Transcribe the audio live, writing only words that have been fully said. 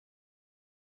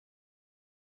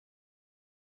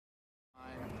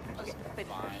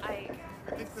but fine.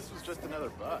 I think this was just another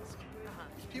bust.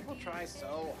 These people try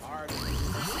so hard.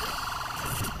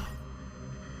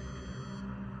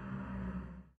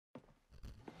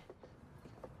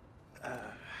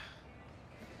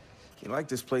 You like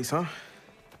this place, huh?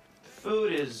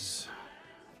 Food is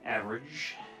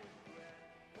average.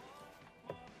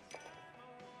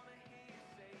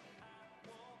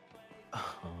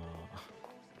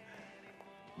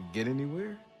 You get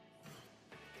anywhere?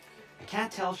 I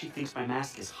can't tell if she thinks my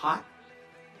mask is hot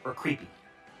or creepy.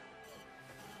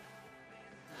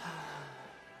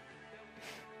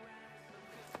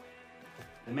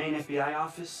 The main FBI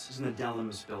office is in the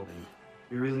Delamus building.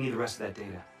 We really need the rest of that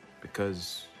data.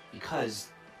 Because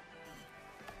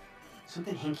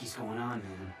Something hinky's going on,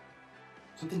 man.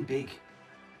 Something big.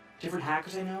 Different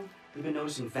hackers I know, we've been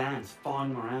noticing vans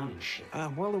following them around and shit.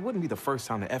 well, it wouldn't be the first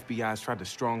time the FBI's tried to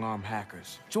strong-arm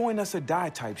hackers. Join us or die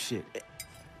type shit.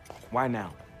 Why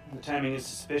now? The timing is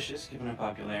suspicious, given her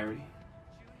popularity.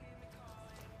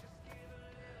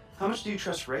 How much do you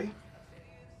trust Ray?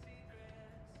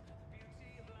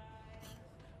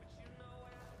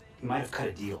 He might have cut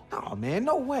a deal. Oh, man,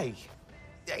 no way.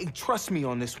 Hey, trust me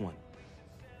on this one.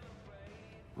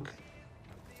 Okay.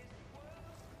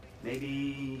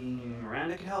 Maybe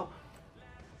Miranda could help?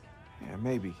 Yeah,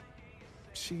 maybe.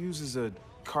 She uses a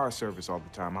car service all the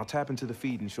time. I'll tap into the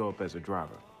feed and show up as a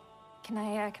driver. can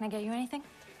I get you anything?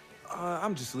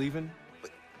 I'm just leaving.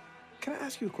 But can I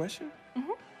ask you a question?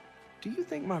 Mm-hmm. Do you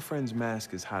think my friend's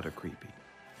mask is hot or creepy?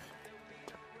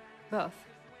 Both.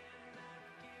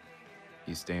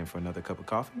 You staying for another cup of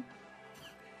coffee?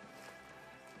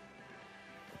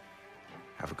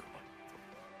 Have a good one.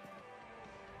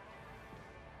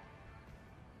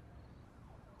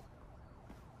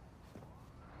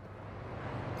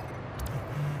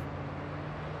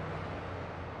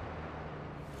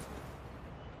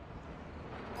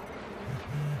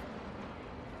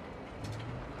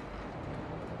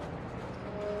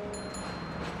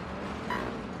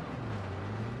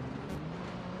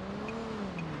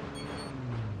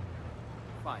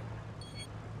 Fine.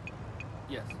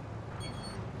 Yes.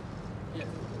 Yes.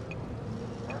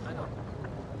 I know.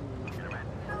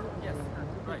 Yes,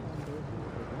 right.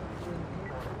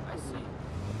 I see.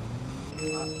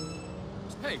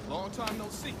 Hey, long time no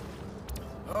see.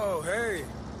 Oh, hey.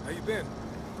 How you been?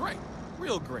 Great.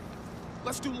 Real great.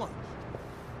 Let's do lunch.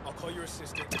 I'll call your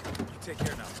assistant. You take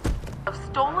care now. Of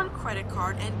stolen credit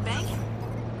card and bank.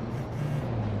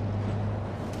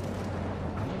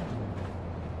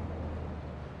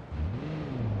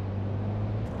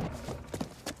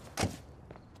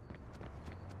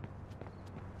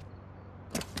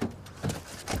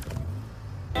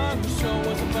 Show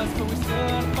was a bust, but we still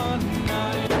had fun.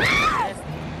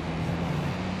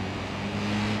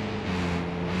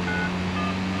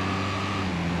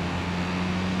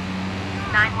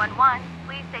 911,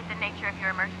 please state the nature of your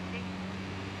emergency.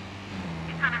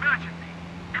 It's an emergency.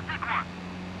 A big one.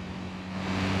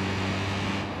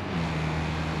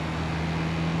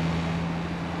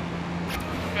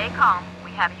 Stay calm.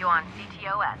 We have you on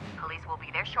CTOS. Police will be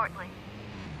there shortly.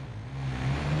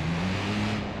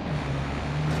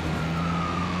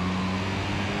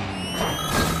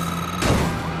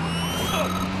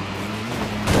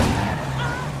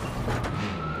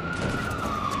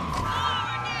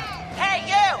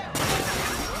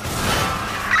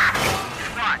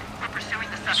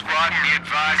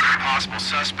 Possible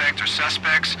suspect or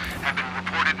suspects have been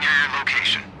reported near your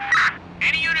location.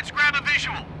 Any units grab a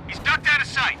visual. He's ducked out of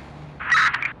sight.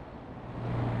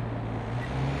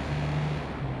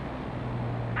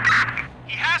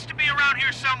 He has to be around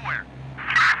here somewhere.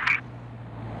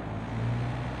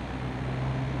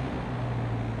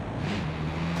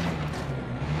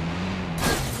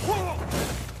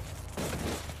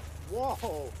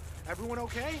 Whoa! Everyone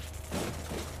okay?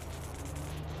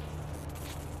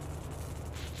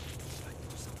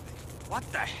 What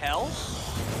the hell?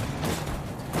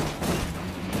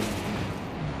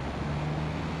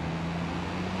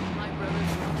 My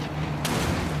brother's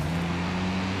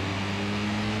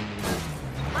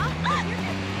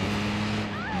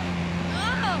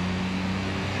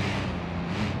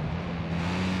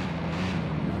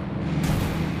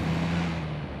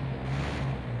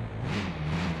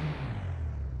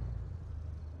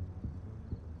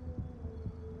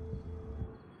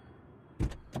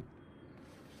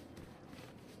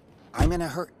I'm in a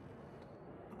hurry.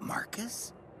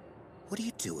 Marcus? What are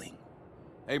you doing?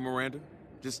 Hey, Miranda.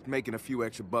 Just making a few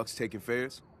extra bucks taking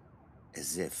fares.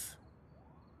 As if.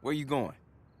 Where you going?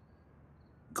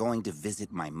 Going to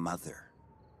visit my mother.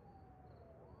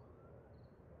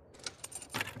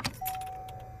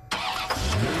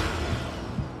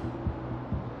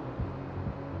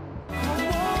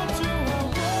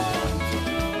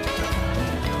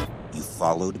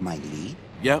 followed my lead?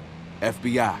 Yep,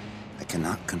 FBI. I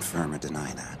cannot confirm or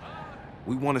deny that.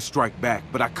 We want to strike back,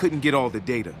 but I couldn't get all the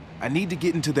data. I need to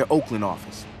get into their Oakland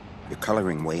office. You're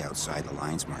coloring way outside the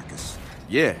lines, Marcus.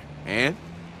 Yeah, and?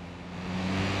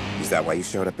 Is that why you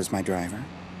showed up as my driver?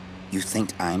 You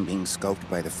think I'm being scoped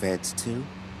by the feds, too?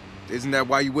 Isn't that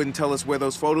why you wouldn't tell us where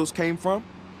those photos came from?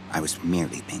 I was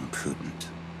merely being prudent.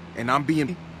 And I'm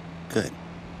being... Good.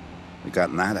 We've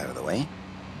gotten that out of the way.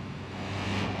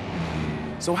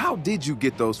 So how did you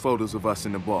get those photos of us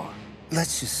in the bar?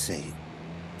 Let's just say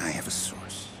I have a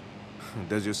source.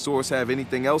 Does your source have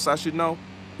anything else I should know?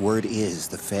 Word is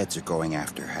the feds are going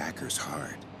after hackers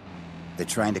hard. They're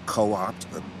trying to co-opt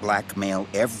or blackmail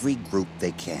every group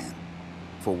they can.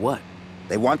 For what?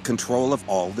 They want control of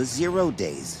all the 0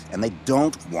 days, and they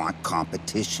don't want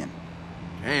competition.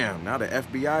 Damn, now the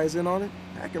FBI is in on it?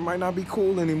 Hacking might not be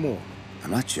cool anymore.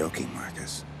 I'm not joking,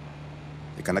 Marcus.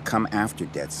 They're gonna come after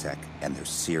DedSec, and they're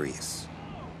serious.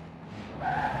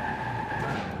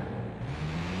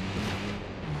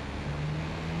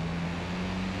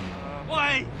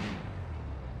 Wait!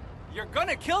 You're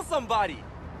gonna kill somebody!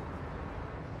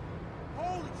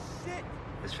 Holy shit!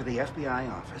 As for the FBI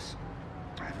office,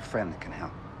 I have a friend that can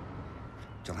help.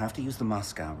 You'll have to use the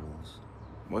Moscow rules.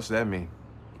 What's that mean?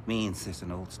 It means there's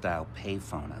an old-style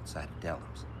payphone outside of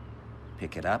Dellum's.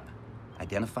 Pick it up,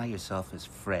 identify yourself as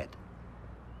Fred.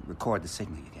 Record the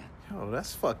signal you get. Yo,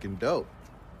 that's fucking dope.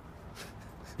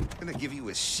 I'm gonna give you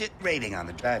a shit rating on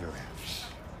the driver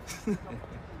app.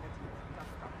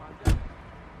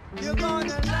 You're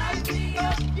gonna light me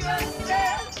up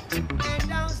yourself and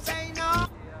don't say